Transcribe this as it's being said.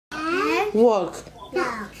Work. No.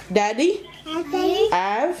 Daddy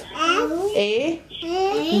have a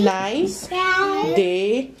nice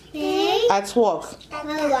day at work.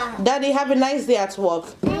 Daddy have a nice day at work.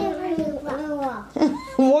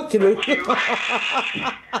 Work.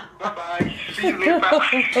 Bye-bye. See you later.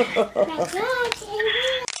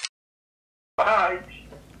 Bye.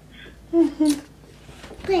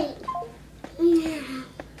 Great.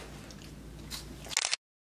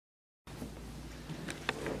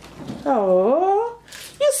 Oh,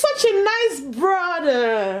 you're such a nice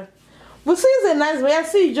brother. But he's a nice boy. I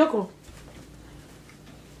see you, Joko.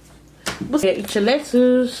 Eat your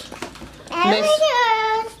lettuce.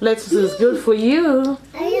 Lettuce is good for you.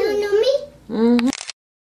 Are you know me? Mm-hmm.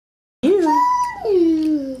 You.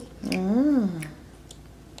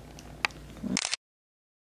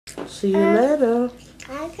 See you later.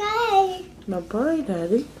 Okay. Bye-bye,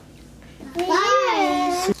 Daddy.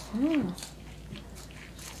 Bye.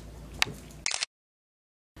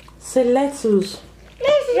 Say lettuce.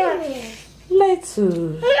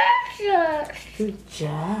 Lettuce. Good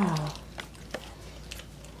job.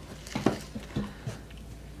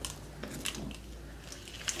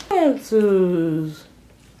 Lettuce.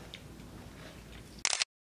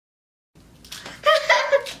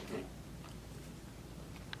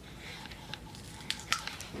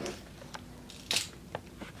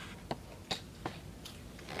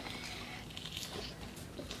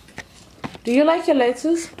 Do you like your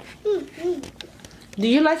lettuce? Do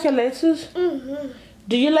you like your lettuce?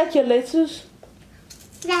 Do you like your lettuce?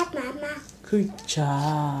 That's Mama. Good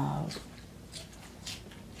job.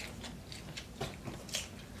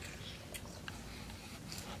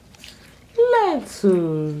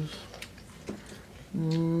 Lettuce.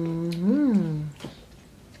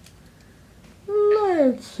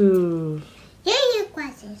 Lettuce. Here you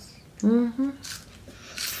glasses.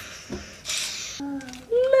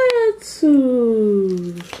 Lettuce.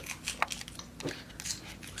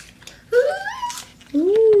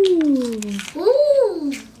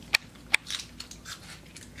 Ooh.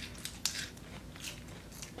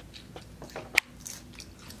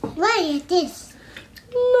 What is this?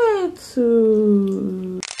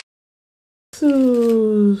 Lettuce.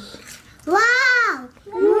 Lettuce. Wow.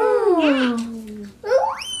 Wow.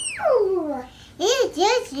 Ooh. It's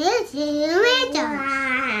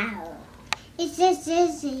just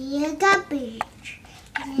garbage.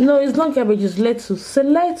 No, it's not cabbage, it's lettuce. Say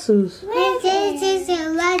lettuce. This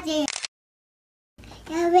is lettuce.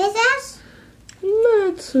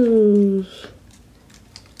 Lettuce.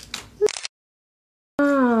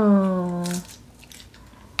 Wow.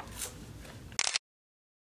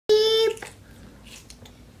 Beep.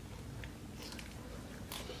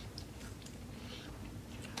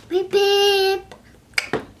 Beep beep.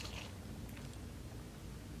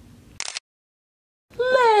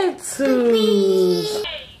 Lettuce.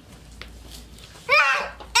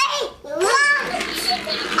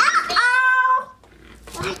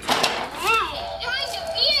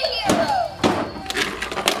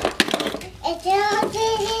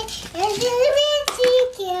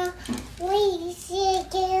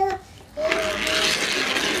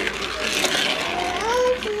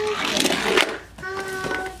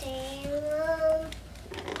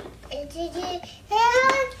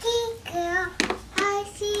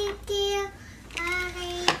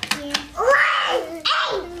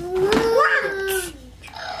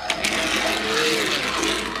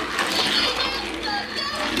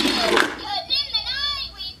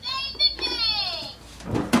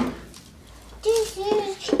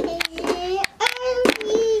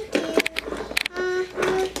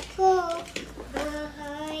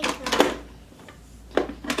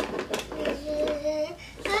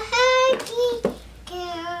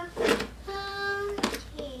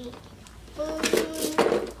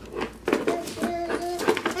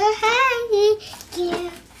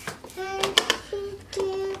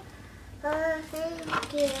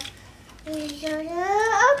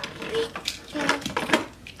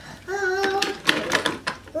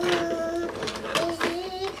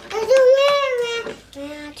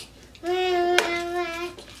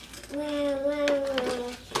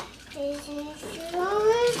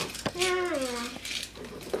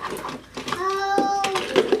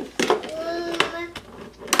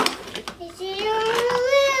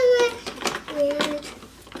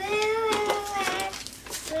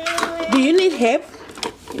 Do you need help?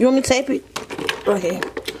 You want me to tape it? Go ahead.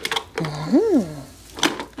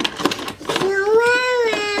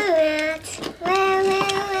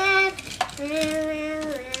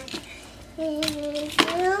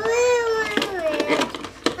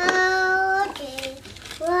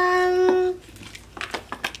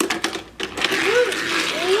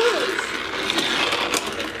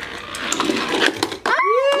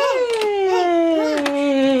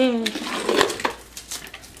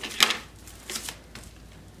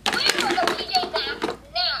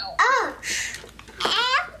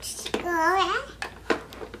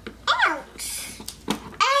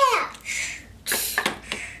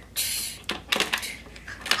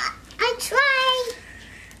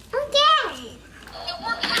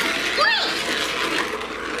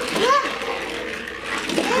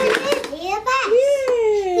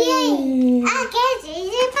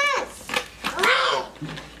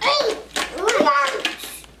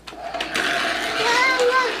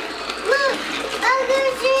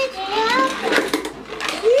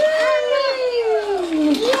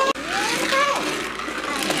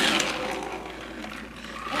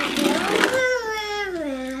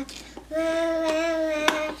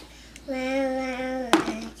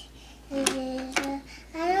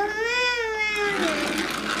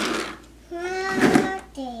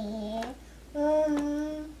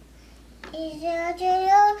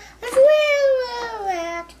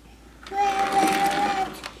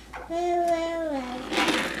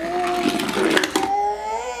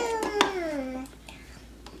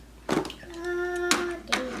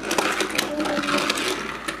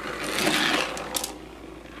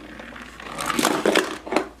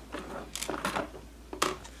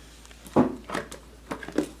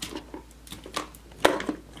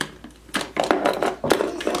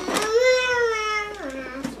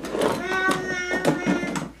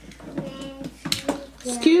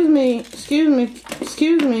 Excuse me.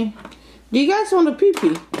 Excuse me. Do you guys want a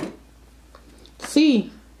pee-pee? See?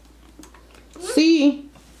 See?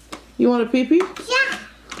 You want a pee-pee? Yeah.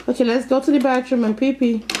 Okay, let's go to the bathroom and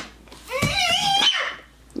pee-pee.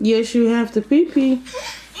 Yes, you have to pee-pee.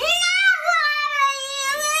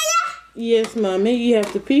 Yes, mommy, you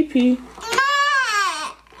have to pee-pee.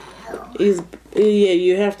 Yeah,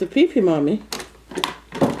 you have to pee-pee, mommy.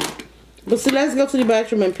 But see, let's go to the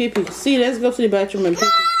bathroom and pee-pee. See, let's go to the bathroom and pee-pee.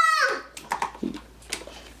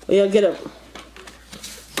 Yeah, get up.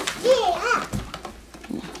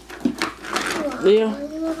 Yeah.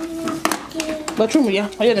 Bathroom, yeah.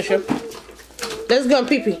 Let's go and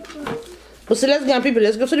pee-pee. But see, let's go and pee-pee.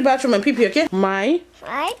 Let's go to the bathroom and pee-pee, okay? My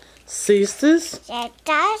sister's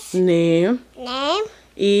name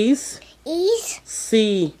is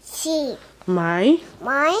C. My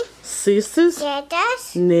sister's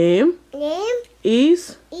name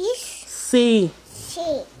is C.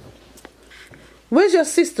 Where's your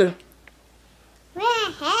sister?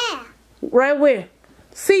 Right where?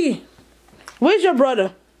 C. Where's your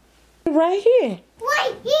brother? Right here.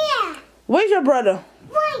 Right here. Where's your brother?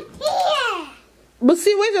 Right here. But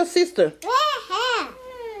see, where's your sister? Right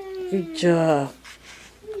here. Good job.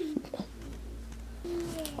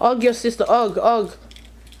 Hug your sister. Hug, hug.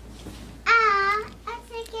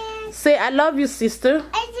 Say, I love you, sister.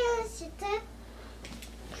 I do, sister.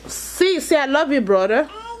 Say, I love you, brother.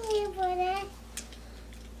 I do, brother.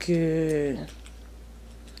 Good.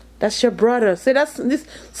 That's your brother. Say,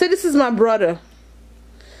 say, this is my brother.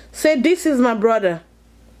 Say, this is my brother.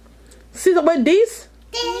 See the way this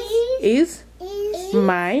is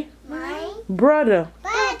my brother.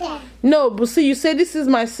 No, but see, you say this is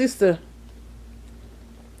my sister.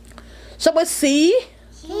 So, but see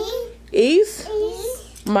is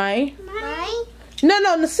my.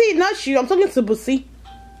 No, see, not you. I'm talking to Bussy.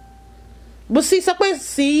 Bussy, so but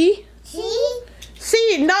see.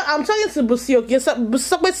 See, no, I'm talking to Bussy. Okay, so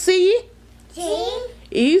but see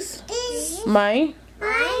is my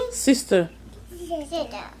sister.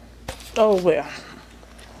 Oh well.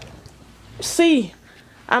 See,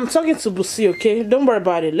 I'm talking to Bussy. Okay, don't worry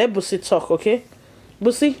about it. Let Bussy talk. Okay,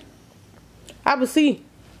 Bussy. Ah, Bussy.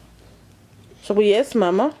 So yes,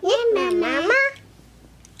 Mama. Yes, Mama.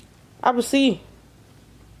 Abusi.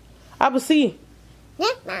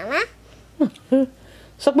 Yes, Mama.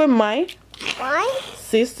 So my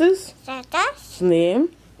sister's name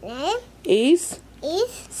is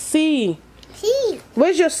C.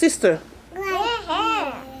 Where's your sister? Right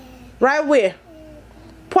here. Right where?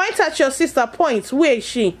 Point at your sister. Point. Where is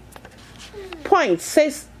she? Point.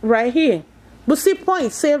 Say right here. Busi,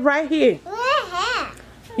 point. Say right here. Right here.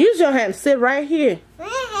 Use your hand. Say right here.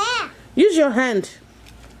 Right here. Use your hand.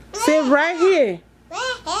 Say right here.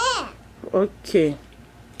 Right here. Okay.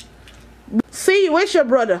 See, where's your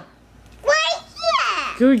brother? Right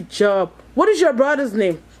here. Good job. What is your brother's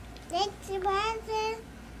name? That's your brother.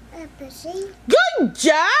 Good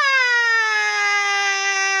job!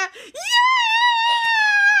 Yeah!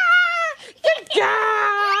 Good job!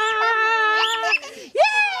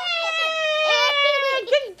 Yeah!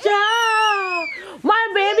 Good job! My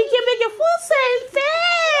baby can make a full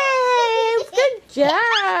sentence! Good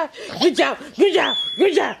job! Good job! Good job!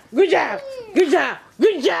 Good job! Good job! Good job!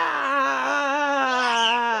 Good job!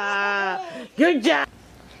 Good job!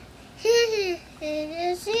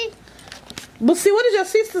 Bussy, what is your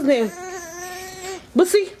sister's name?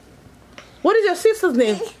 Bussy, what is your sister's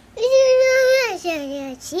name?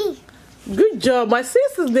 Good job. My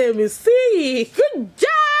sister's name is C. Good job.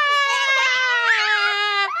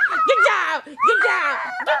 Good job. Good job.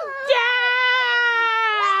 Good job.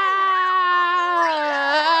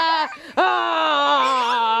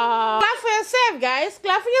 Oh. Clap for yourself, guys.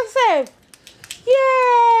 Clap for yourself.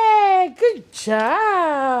 Yeah. Good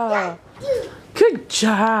job. Good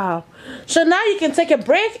job. So now you can take a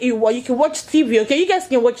break. You can watch TV, okay? You guys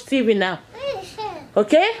can watch TV now.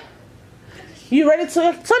 Okay? You ready to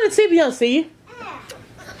turn the TV on, see?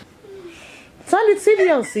 Turn the TV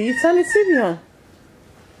on, see? Turn the TV on.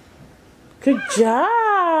 Good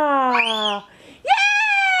job. Yeah!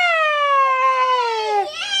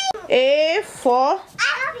 A for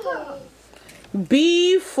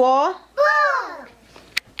B for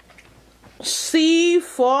C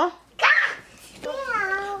for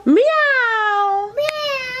meow.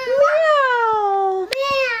 Meow.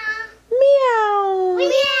 Meow.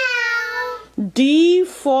 D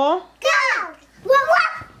for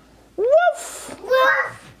woof. Woof.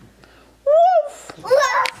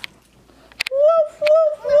 Woof.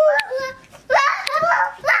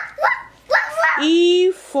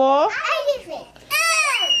 E for elephant.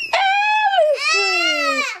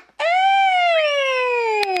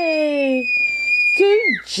 Hey.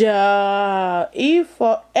 job. E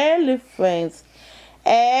for elephant.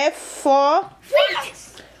 F for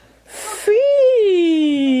fish.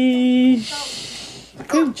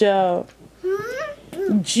 Good job.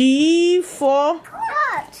 G for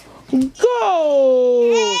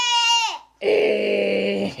goat.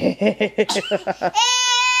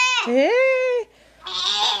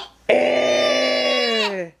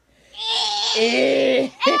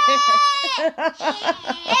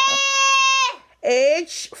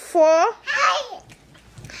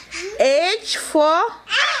 H for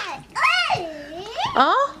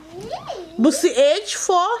Bussy. H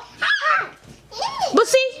for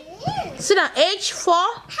Bussy. Sit down. H for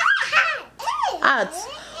at.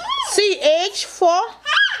 C H for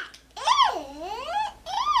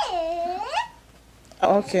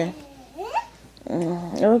okay.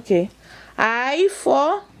 Okay. I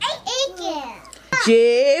for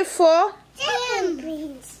J for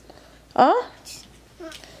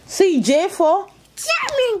C J for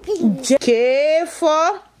J. K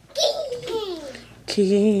for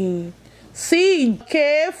king. C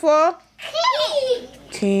K for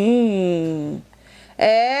king.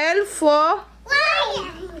 L for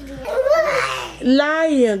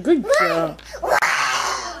lion. Good job.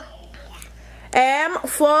 M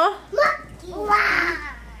for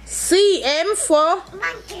C. M for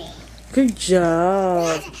good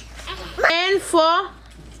job. N for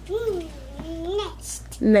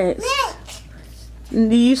next.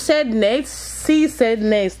 You said next. C said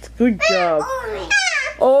next. Good job.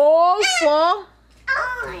 O for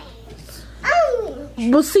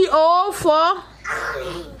Bussy. O for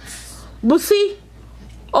Bussy.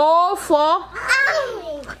 O for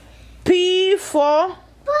P for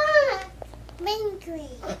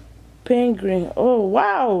penguin. Oh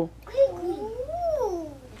wow.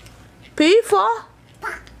 P for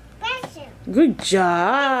good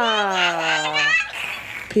job.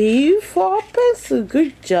 P for pencil.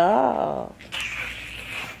 Good job.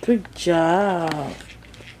 Good job.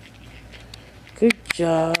 Good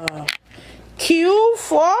job. Q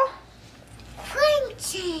for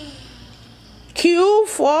Q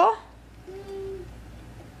for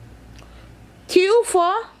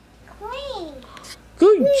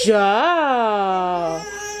good job.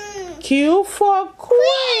 Q for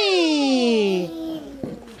queen.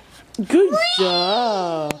 Good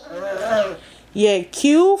job. Yeah,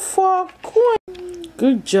 Q for queen.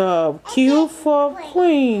 Good job. Q for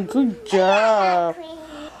queen. Good job.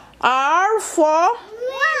 R for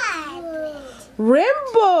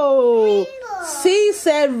rainbow. C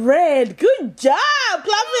said red. Good job. Clap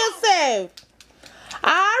for yourself.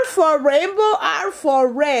 R for rainbow. R for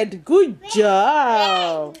red. Good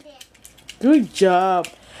job. Good job.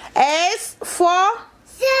 S for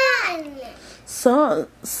sun.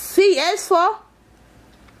 C. S for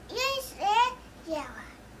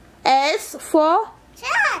S for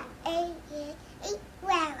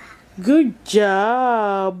good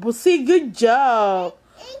job. Bussy. Good job.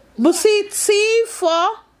 Bussy. T for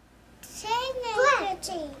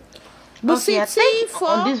Bussy. Okay, T for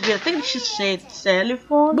on this video, I think she said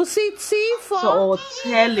telephone. Bussy. T for So, or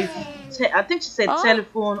I think she said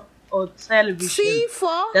telephone or television. T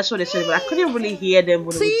for That's what they said, but I couldn't really hear them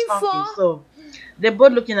when they T were talking. for So, they're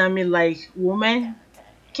both looking at me like, woman,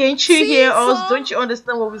 can't you hear us? Don't you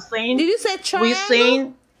understand what we're saying? Did you say triangle? We're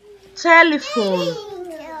saying telephone.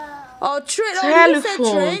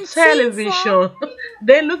 Telephone, television.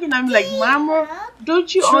 They're looking at me like, Mama,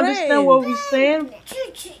 don't you understand what we're saying?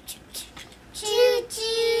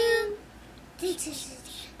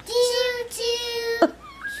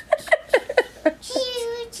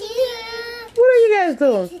 What are you guys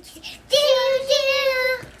doing?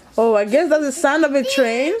 Oh, I guess that's the sound of a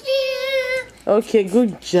train. Okay,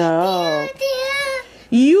 good job.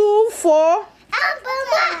 U for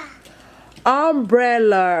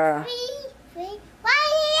umbrella.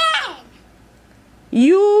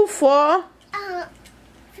 U for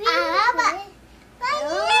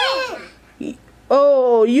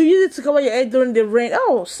oh, you use it to cover your head during the rain.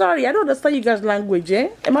 Oh, sorry, I don't understand you guys' language, eh?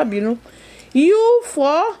 Am I being? U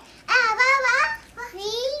for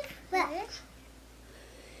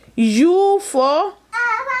U for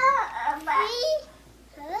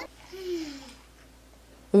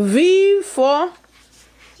V for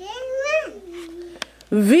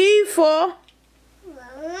V for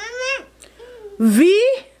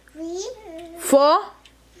V for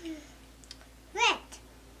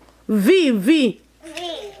V V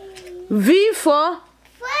V for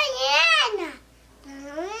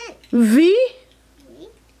V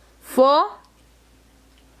for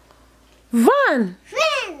van.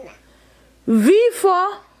 V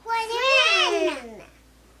for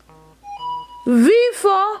V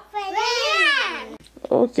for? Van.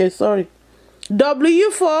 Okay, sorry.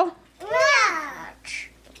 W for?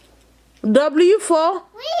 Watch. W for?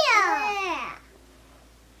 Wheel.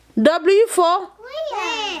 W for?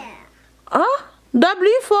 Wheel. Huh?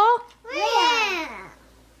 W for? Wheel.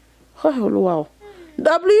 Oh, wow.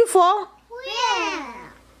 W for? Wheel.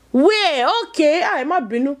 Where? Okay. I'm not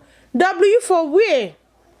binu. W for where?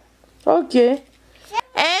 Okay.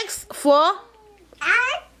 X for?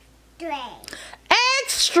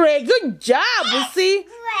 X-ray. Good job, you see?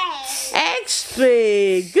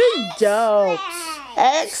 X-ray. Good job.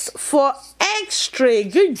 X for X-ray.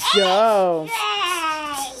 Good job.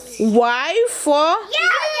 Y for?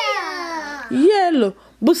 Yellow.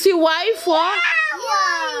 But see Y for?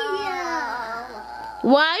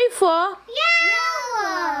 Y for?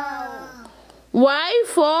 Y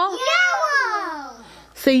for?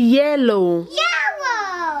 Say yellow.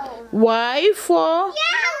 Y for?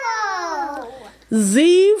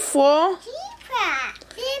 Z for?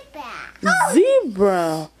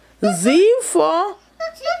 Zebra. Z for?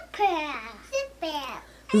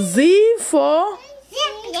 Z for?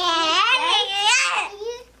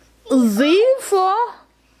 Z for?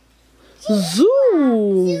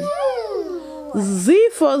 Zoo. Z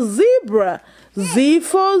for zebra. Z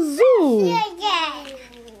for zoo.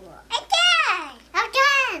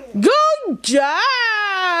 Good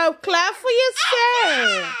job. Clap for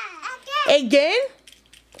yourself. Again.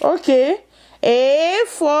 Okay. A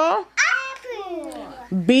for?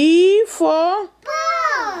 B for?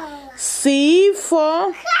 C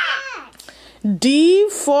for? D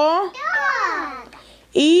for?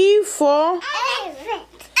 E for?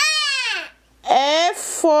 F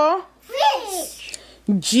for?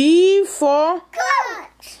 G for?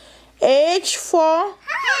 H for?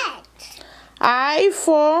 I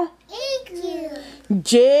for?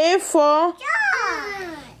 J for?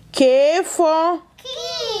 K for?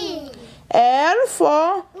 L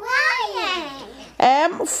for?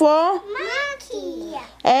 M for?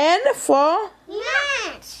 N for?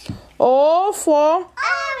 O for?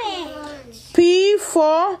 P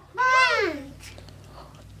for?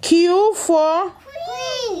 Q for?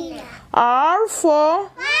 R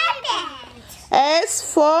for?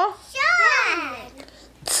 S for?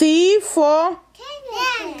 T for?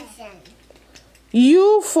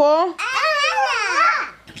 U for?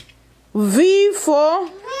 V for?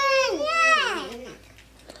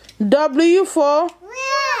 W for?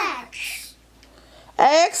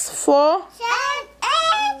 X for?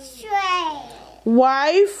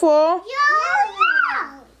 Y for?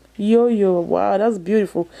 Yo-yo. Wow, that's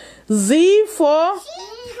beautiful. Z for?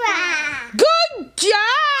 Good job!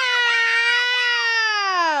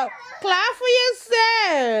 Clap for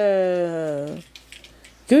yourself.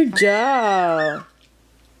 Good job.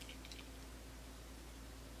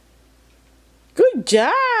 Good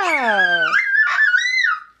job.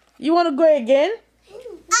 You want to go again?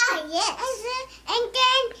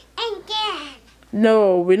 Again.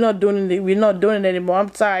 No, we're not doing it. We're not doing it anymore. I'm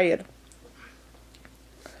tired.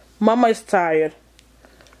 Mama is tired.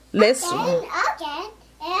 Let's.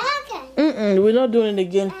 We're not doing it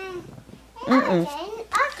again.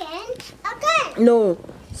 No,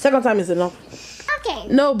 second time is enough.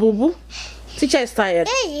 No, boo boo. Teacher is tired.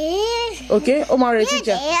 Okay, Omar,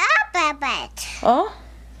 teacher. Huh?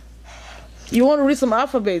 You want to read some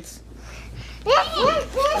alphabets?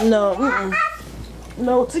 No.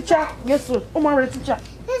 No, teacher. Guess what? Omar, teacher.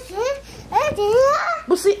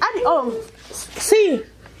 But see, see.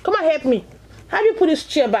 Come on, help me. How do you put this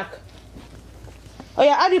chair back? Oh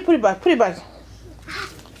yeah, how do you put it back? Put it back.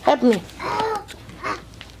 Help me.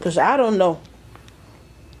 Because I don't know.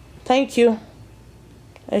 Thank you.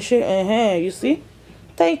 And she, you see?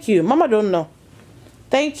 Thank you. Mama don't know.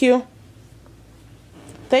 Thank you.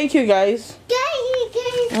 Thank you, guys.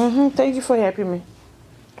 Thank you for helping me.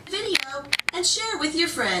 Video and share with your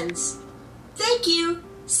friends. Thank you.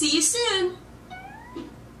 See you soon.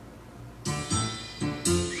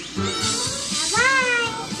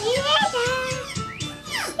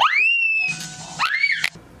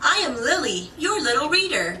 I am Lily, your little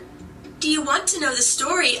reader. Do you want to know the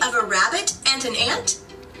story of a rabbit and an ant?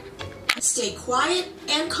 Stay quiet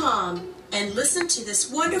and calm and listen to this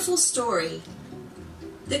wonderful story.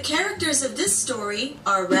 The characters of this story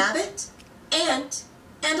are a rabbit, ant,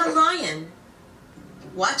 and a lion.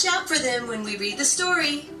 Watch out for them when we read the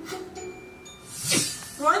story.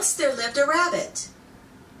 Once there lived a rabbit.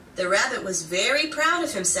 The rabbit was very proud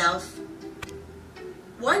of himself.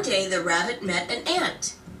 One day the rabbit met an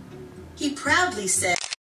ant. He proudly said,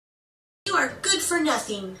 "You are good for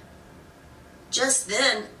nothing." Just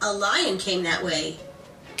then, a lion came that way.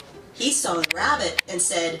 He saw the rabbit and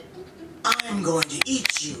said, I'm going to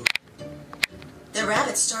eat you. The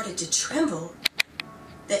rabbit started to tremble.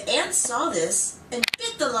 The ant saw this and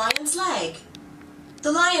bit the lion's leg.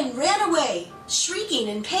 The lion ran away, shrieking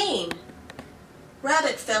in pain.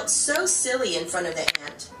 Rabbit felt so silly in front of the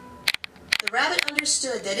ant. The rabbit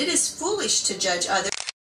understood that it is foolish to judge others.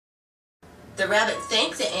 The rabbit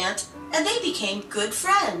thanked the ant, and they became good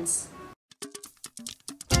friends.